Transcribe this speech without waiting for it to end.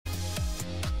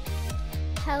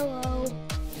hello.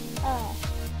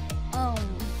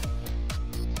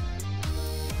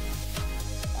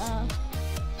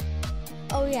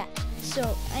 Oh yeah.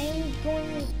 So I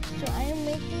am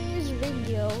making this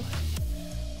video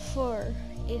for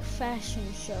a fashion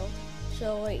show.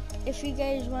 So like, if you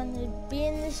guys want to be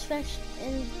in this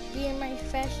be in my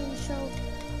fashion show,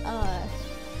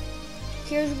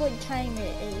 here's what time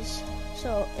it is.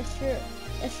 So if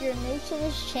you're new to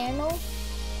this channel,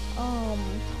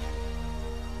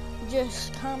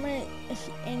 just comment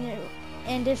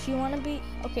and if you want to be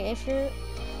if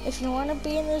you want to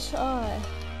be in this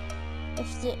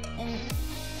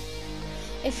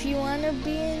if you want to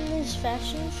be in this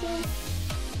fashion show,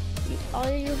 all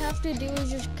you have to do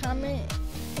is just comment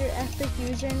your epic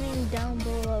username down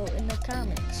below in the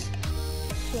comments.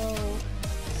 So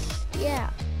yeah,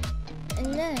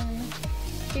 and then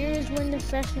here's when the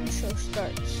fashion show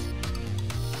starts.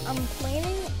 I'm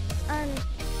planning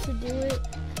to do it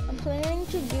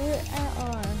at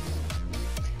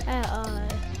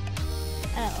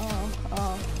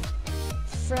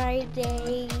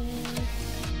Friday,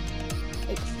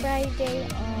 like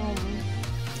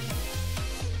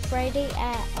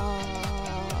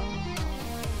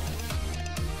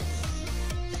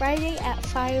Friday at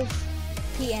 5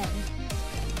 p.m.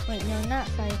 Wait, no, not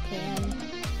 5 p.m.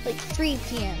 Like 3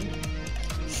 p.m.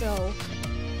 So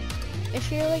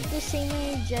if you're like the same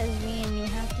age as me and you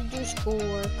have to do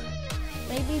schoolwork,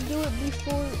 maybe do it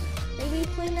before. Maybe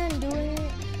plan on doing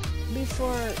it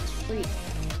before it's free.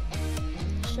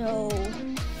 So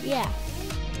yeah,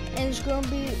 and it's gonna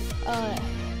be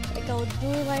like I'll do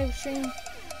a live stream,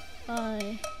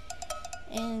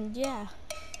 and yeah.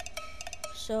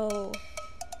 So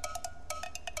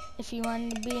if you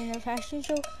want to be in the fashion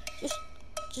show,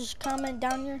 just comment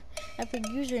down your epic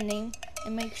username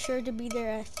and make sure to be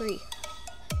there at 3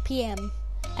 p.m.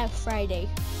 at Friday,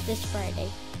 this Friday.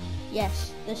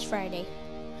 Yes, this Friday.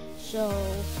 So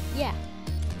yeah,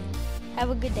 have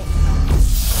a good day.